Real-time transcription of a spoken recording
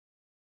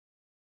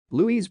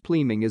Louise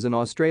Pleming is an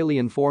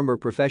Australian former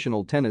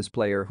professional tennis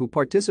player who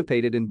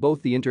participated in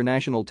both the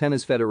International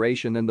Tennis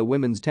Federation and the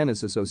Women's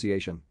Tennis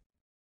Association.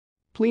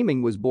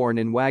 Pleming was born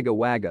in Wagga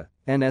Wagga,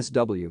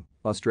 NSW,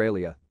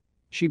 Australia.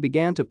 She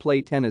began to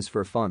play tennis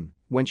for fun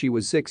when she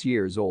was 6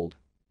 years old.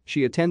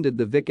 She attended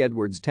the Vic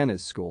Edwards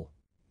Tennis School.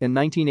 In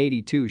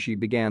 1982 she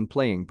began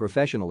playing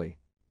professionally.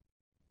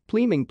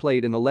 Pleming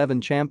played in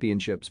 11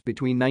 championships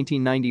between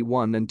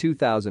 1991 and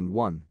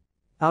 2001.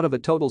 Out of a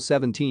total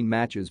 17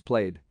 matches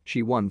played,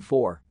 she won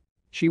 4.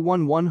 She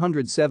won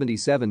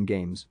 177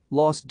 games,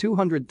 lost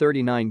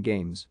 239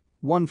 games,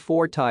 won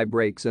 4 tie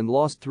breaks and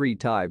lost 3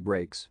 tie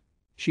breaks.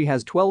 She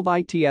has 12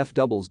 ITF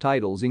doubles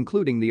titles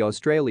including the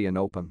Australian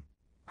Open.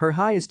 Her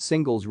highest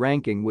singles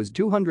ranking was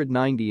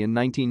 290 in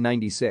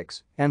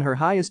 1996 and her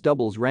highest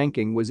doubles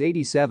ranking was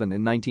 87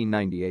 in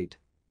 1998.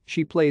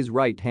 She plays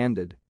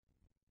right-handed.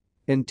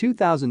 In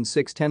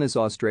 2006 Tennis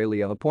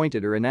Australia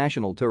appointed her a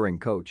national touring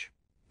coach.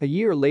 A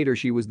year later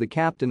she was the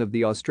captain of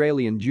the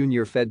Australian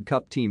Junior Fed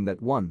Cup team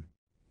that won.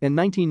 In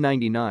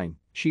 1999,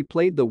 she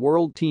played the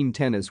World Team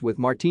Tennis with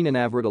Martina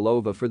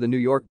Navratilova for the New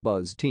York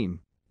Buzz team.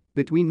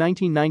 Between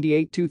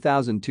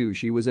 1998-2002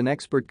 she was an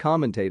expert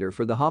commentator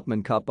for the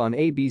Hopman Cup on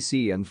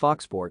ABC and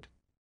Fox Sport.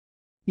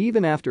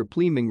 Even after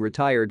Pleming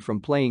retired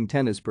from playing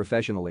tennis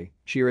professionally,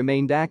 she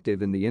remained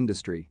active in the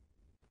industry.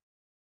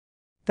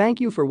 Thank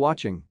you for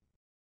watching.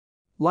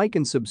 Like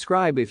and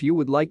subscribe if you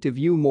would like to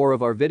view more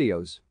of our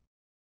videos.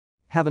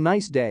 Have a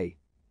nice day.